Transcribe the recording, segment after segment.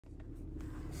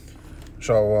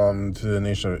Shalom to the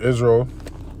nation of Israel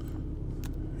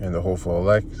and the hopeful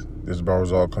elect. This bar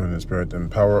was all coming in the spirit and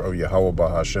power of Yahweh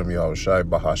Bahashem, Yahushai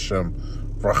Bahashem,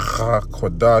 Bracha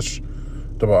Kodash.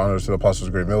 Double honors to the apostles'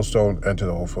 great millstone and to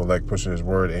the hopeful elect, pushing his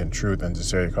word and truth and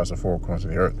sincerity across the four corners of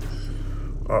the earth.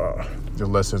 The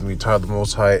lesson we taught, the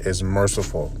Most High is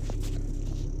merciful.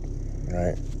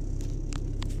 Right?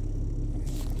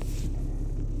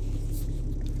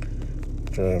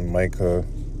 Micah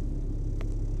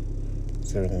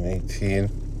 7 and 18.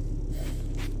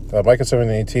 Micah 7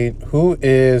 and 18. Who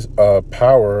is a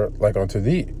power like unto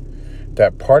thee,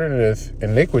 that pardoneth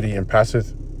iniquity and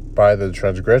passeth by the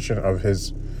transgression of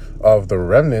the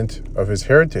remnant of his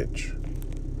heritage?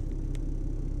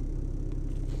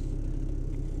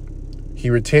 He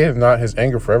retaineth not his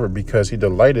anger forever, because he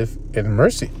delighteth in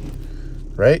mercy.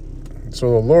 Right?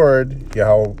 So the Lord,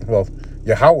 Yahweh,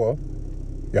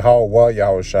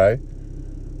 Yahushai,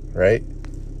 right?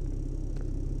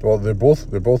 Well, they're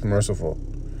both merciful,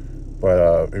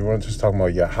 but we want to just talk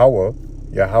about Yahweh.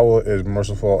 Yahweh is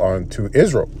merciful unto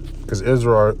Israel, because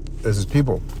Israel is his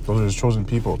people; those are his chosen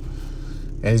people,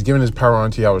 and he's given his power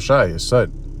unto Yahushai, his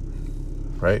son.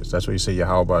 Right? So that's what you say,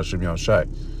 Yahweh B'Hashem Yahushai,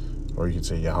 or you can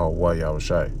say Yahweh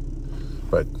Yahushai.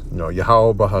 But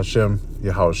Yahweh B'Hashem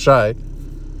Yahushai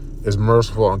is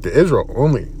merciful unto Israel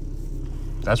only.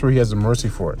 That's where he has the mercy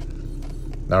for it.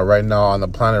 Now, right now on the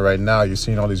planet, right now, you're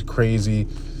seeing all these crazy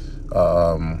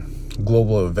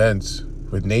global events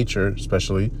with nature,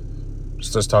 especially.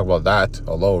 Just let's talk about that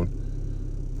alone,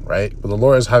 right? But the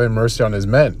Lord is having mercy on his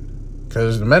men,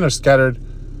 because the men are scattered.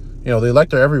 The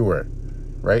elect are everywhere,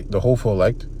 right? The hopeful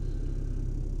elect.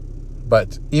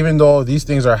 But even though these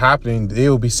things are happening, they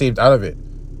will be saved out of it,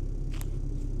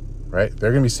 right?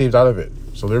 They're going to be saved out of it.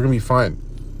 So they're going to be fine.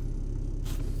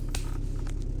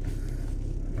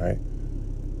 Right?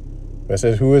 It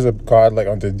says, who is a God like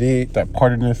unto thee, that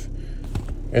pardoneth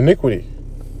iniquity?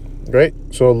 Right?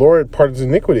 So the Lord pardons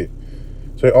iniquity.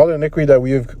 So all the iniquity that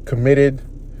we have committed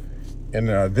in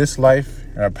this life,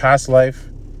 in our past life,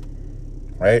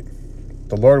 right?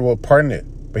 The Lord will pardon it.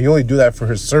 But he only do that for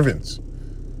his servants.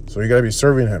 So you got to be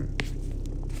serving him.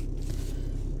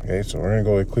 Okay, so we're going to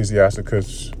go to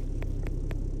Ecclesiasticus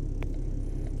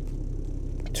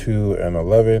 2 and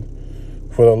 11.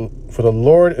 For the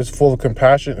Lord is full of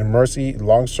compassion and mercy,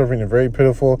 long-suffering and very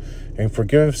pitiful, and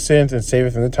forgiveth sins and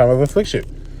saveth in the time of affliction.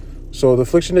 So the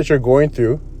affliction that you're going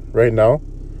through right now,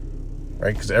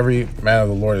 right? Because every man of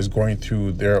the Lord is going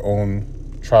through their own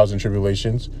trials and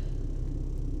tribulations,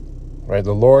 right?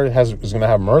 The Lord is going to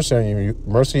have mercy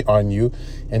on you,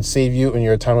 and save you in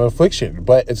your time of affliction.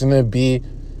 But it's going to be,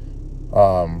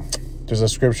 there's a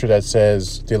scripture that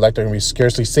says the elect are going to be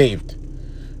scarcely saved.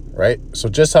 Right? So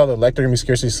just how the elect are going to be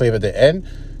scarcely saved at the end,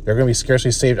 they're going to be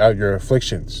scarcely saved out of your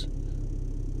afflictions.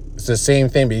 It's the same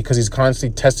thing, because he's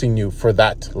constantly testing you for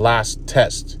that last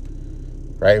test,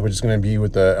 right? Which is going to be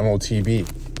with the MOTB,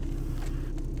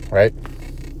 right?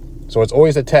 So it's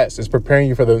always a test. It's preparing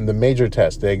you for the major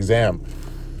test, the exam.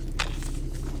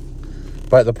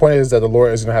 But the point is that the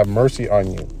Lord is going to have mercy on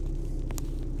you,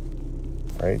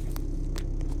 right?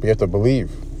 But you have to believe.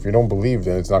 If you don't believe,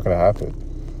 then it's not going to happen.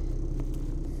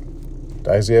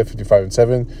 Isaiah 55 and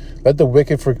 7. Let the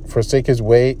wicked forsake his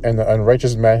way, and the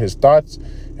unrighteous man his thoughts,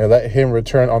 and let him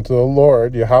return unto the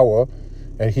Lord, Yahweh,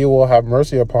 and he will have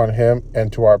mercy upon him,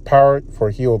 and to our power,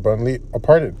 for he will abundantly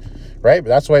pardon. Right? But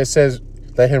that's why it says,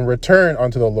 let him return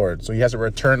unto the Lord. So he has to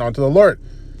return unto the Lord.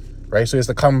 Right? So he has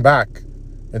to come back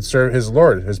and serve his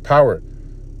Lord, his power.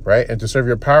 Right? And to serve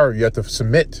your power, you have to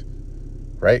submit.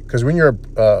 Right? Because when you're,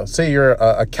 say you're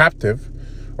a captive,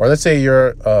 or let's say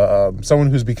you're someone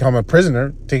who's become a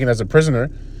prisoner, taken as a prisoner,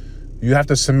 you have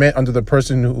to submit under the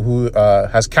person who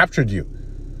has captured you.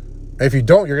 And if you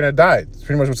don't, you're going to die. It's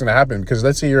pretty much what's going to happen. Because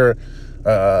let's say you're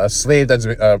a slave, that's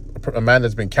a man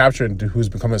that's been captured, who's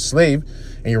become a slave,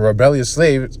 and you're a rebellious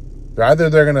slave. Either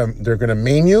they're gonna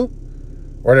maim you,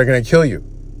 or they're gonna kill you.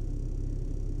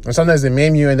 And sometimes they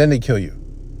maim you and then they kill you,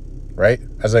 right?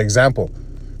 As an example.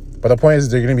 But the point is,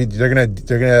 they're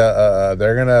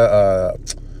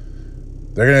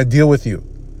gonna deal with you,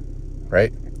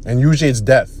 right? And usually it's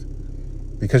death,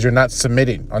 because you're not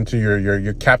submitting unto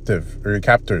your captive or your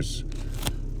captors,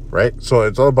 right? So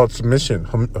it's all about submission,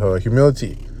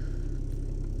 humility,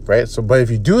 right? So, but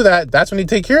if you do that, that's when he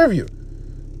take care of you.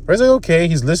 Right? It's like, okay,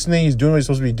 he's listening, he's doing what he's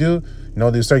supposed to be doing.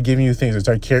 They start giving you things, they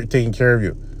start taking care of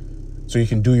you, so you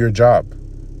can do your job,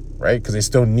 right? Because they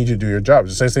still need you to do your job.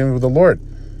 It's the same with the Lord.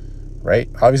 Right?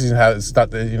 Obviously, it's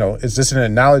not, it's just an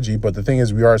analogy, but the thing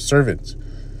is, we are servants.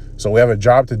 So we have a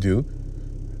job to do,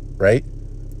 right?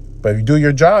 But if you do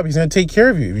your job, he's going to take care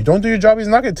of you. If you don't do your job, he's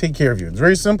not going to take care of you. It's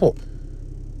very simple,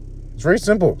 It's very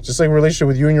simple. Just like a relationship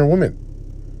with you and your woman.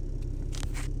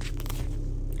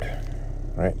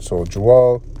 All right, so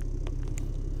Joel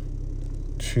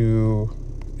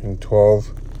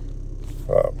 2:12.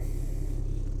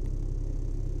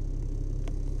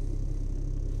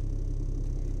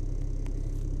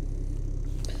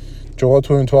 Joel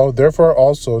 2:12. Therefore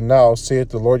also now saith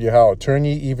the Lord Yahweh, turn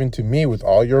ye even to me with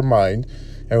all your mind,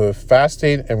 and with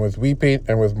fasting, and with weeping,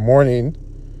 and with mourning,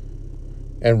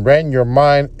 and rend your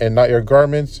mind and not your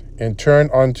garments, and turn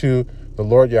unto the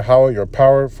Lord Yahweh your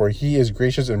power, for he is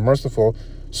gracious and merciful,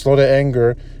 slow to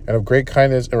anger, and of great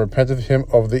kindness, and repenteth him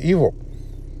of the evil.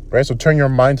 Right? So turn your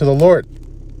mind to the Lord.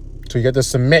 So you have to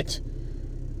submit.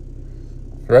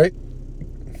 Right?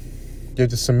 You have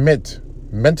to submit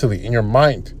mentally in your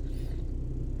mind.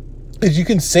 Because you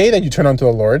can say that you turn unto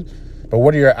the Lord, but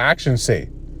what do your actions say?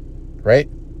 Right?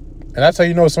 And that's how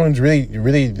you know someone's really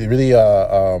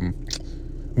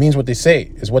means what they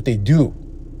say, is what they do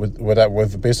with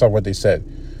based on what they said.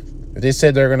 If they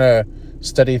said they're gonna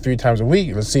study 3 times a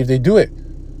week, let's see if they do it.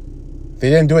 If they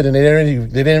didn't do it, then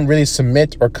they didn't really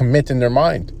submit or commit in their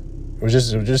mind. It was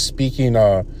just speaking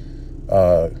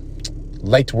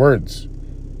light words.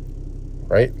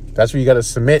 Right? That's where you gotta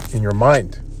submit in your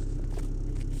mind.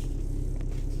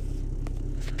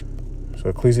 So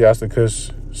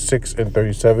Ecclesiasticus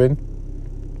 6:37.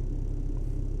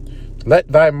 Let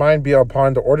thy mind be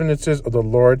upon the ordinances of the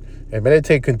Lord, and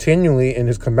meditate continually in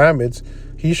his commandments.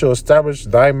 He shall establish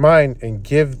thy mind and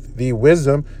give thee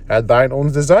wisdom at thine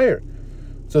own desire.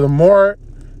 So the more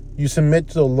you submit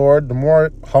to the Lord, the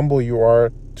more humble you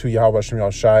are to Yahweh Hashem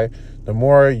Yahushai, the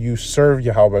more you serve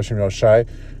Yahweh Hashem Yahushai,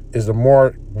 is the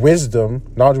more wisdom,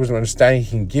 knowledge, wisdom, understanding he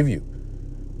can give you.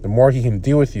 The more he can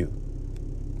deal with you.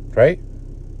 Right?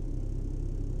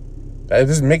 It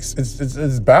just makes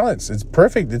it's balanced. It's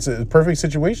perfect. It's a perfect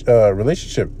situation,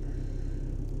 relationship.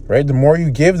 Right? The more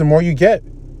you give, the more you get.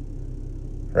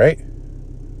 Right?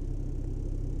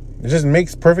 It just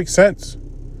makes perfect sense.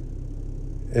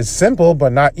 It's simple,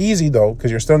 but not easy, though,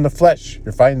 because you're still in the flesh.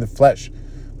 You're fighting the flesh.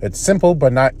 It's simple,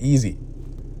 but not easy.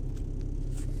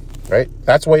 Right?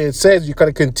 That's why it says you got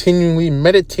to continually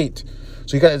meditate.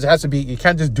 So it has to be, you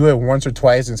can't just do it once or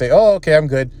twice and say, oh, okay, I'm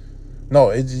good. No,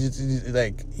 it's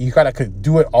like, you got to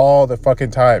do it all the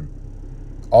fucking time.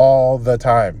 All the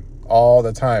time. All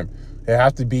the time. You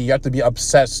have to be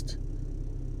obsessed.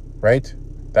 Right?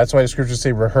 That's why the scriptures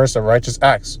say rehearse the righteous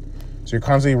acts. So you're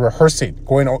constantly rehearsing,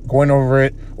 going over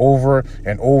it over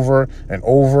and over and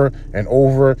over and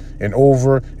over and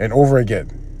over and over again.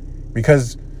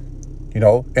 Because,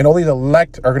 and only the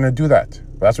elect are going to do that.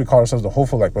 That's what we call ourselves the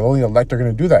hopeful elect, but only the elect are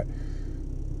going to do that.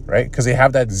 Right? Because they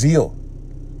have that zeal.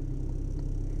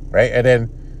 Right? And then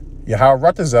Yahweh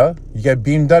Rataza, you get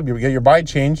beamed up, you get your body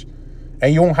changed,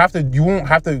 and you won't have to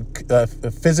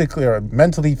physically or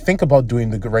mentally think about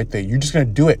doing the right thing. You're just going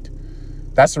to do it.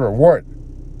 That's the reward.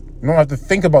 You don't have to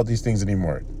think about these things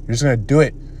anymore. You're just going to do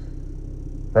it.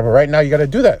 But right now, you got to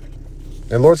do that. And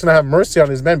the Lord's going to have mercy on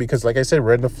his men because, like I said,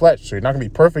 we're in the flesh. So you're not going to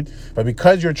be perfect. But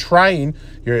because you're trying,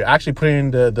 you're actually putting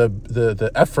in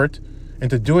the effort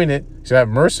into doing it. He's going to have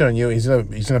mercy on you. He's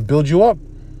going to build you up.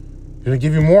 He's going to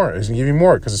give you more. He's going to give you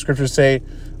more. Because the scriptures say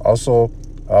also,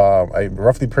 I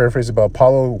roughly paraphrase about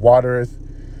Apollo watereth,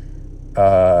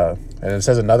 and it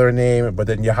says another name, but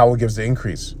then Yahweh gives the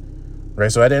increase.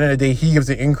 Right? So at the end of the day, he gives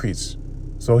the increase.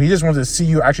 So he just wants to see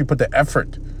you actually put the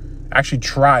effort. Actually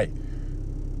try.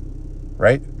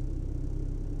 Right?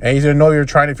 And he's going to know you're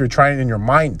trying if you're trying it in your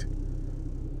mind.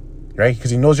 Right? Because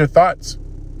he knows your thoughts.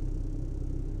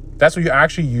 That's what you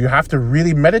have to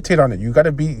really meditate on it. You got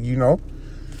to be,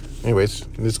 Anyways,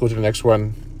 let's go to the next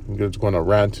one. I'm just going to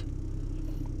rant.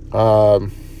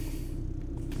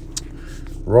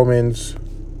 Romans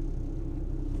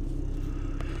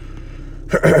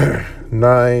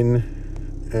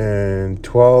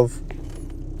 9:12.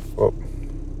 Oh.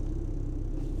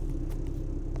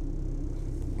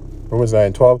 Romans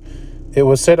 9:12. It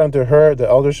was said unto her, the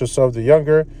elder shall serve the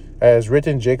younger. As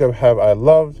written, Jacob have I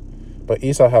loved, but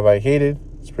Esau have I hated.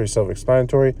 It's pretty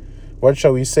self-explanatory. What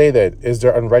shall we say then? Is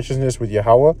there unrighteousness with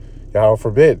Yahweh? Yahweh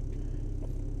forbid.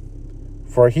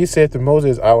 For he said to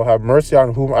Moses, I will have mercy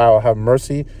on whom I will have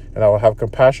mercy, and I will have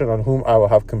compassion on whom I will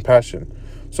have compassion.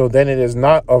 So then it is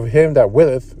not of him that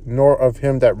willeth, nor of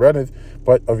him that runneth,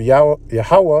 but of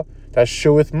Yahweh that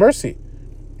showeth mercy.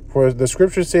 For the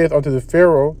scripture saith unto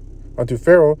Pharaoh,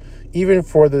 even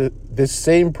for this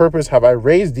same purpose have I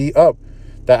raised thee up,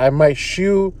 that I might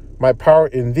shew my power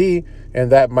in thee, and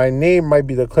that my name might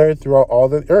be declared throughout all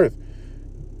the earth.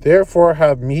 Therefore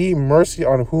have he mercy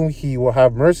on whom he will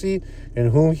have mercy,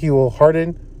 and whom he will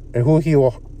harden, and whom he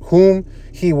will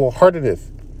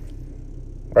hardeneth.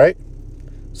 right?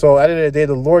 So at the end of the day,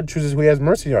 the Lord chooses who he has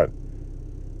mercy on,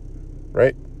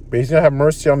 right? But he's going to have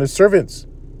mercy on his servants.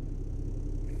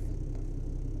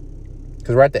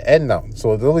 Because we're at the end now.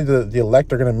 So only the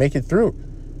elect are going to make it through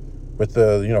with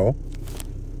the,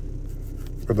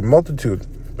 with the multitude.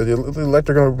 But the elect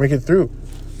are going to make it through.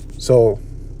 So,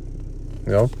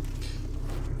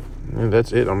 and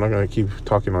that's it. I'm not going to keep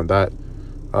talking on that.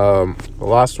 The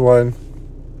last one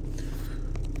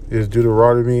is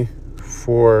Deuteronomy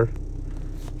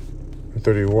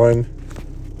 4:31.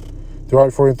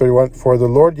 Deuteronomy 4:31. For the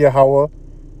Lord Yahweh,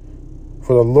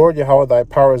 thy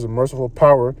power is a merciful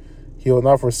power. He will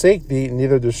not forsake thee,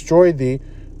 neither destroy thee,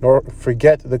 nor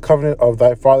forget the covenant of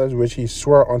thy fathers, which he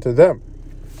swore unto them.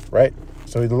 Right?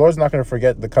 So the Lord's not going to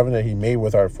forget the covenant he made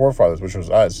with our forefathers, which was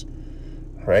us.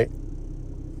 Right?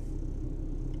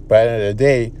 But at the end of the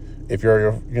day, if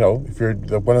you're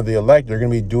one of the elect, you're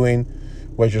going to be doing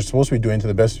what you're supposed to be doing to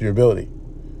the best of your ability.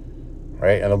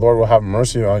 Right? And the Lord will have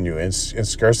mercy on you and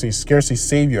scarcely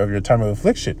save you of your time of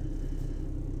affliction.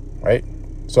 Right?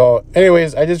 So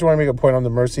anyways, I just want to make a point on the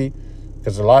mercy,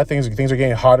 because a lot of things are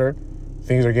getting hotter.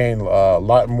 Things are getting a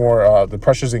lot more, the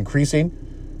pressure's increasing.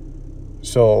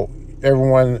 So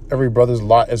every brother's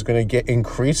lot is going to get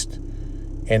increased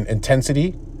in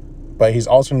intensity, but he's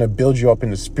also going to build you up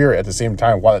in the spirit at the same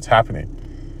time while it's happening.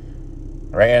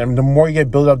 Right? And the more you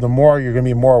get built up, the more you're going to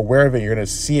be more aware of it. You're going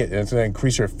to see it, and it's going to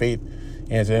increase your faith,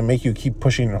 and it's going to make you keep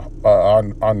pushing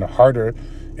on harder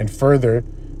and further,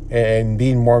 and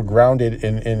being more grounded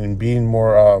and being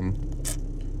more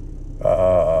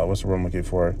what's the word I'm looking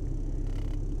for?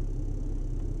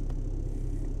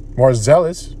 More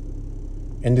zealous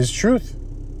in this truth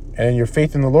and in your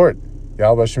faith in the Lord.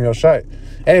 Yahweh Shem Yoshai.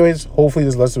 Anyways, hopefully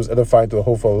this lesson was edifying to the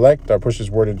hopeful elect that pushes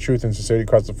word and truth and sincerity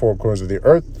across the four corners of the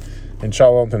earth. And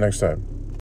shalom till next time.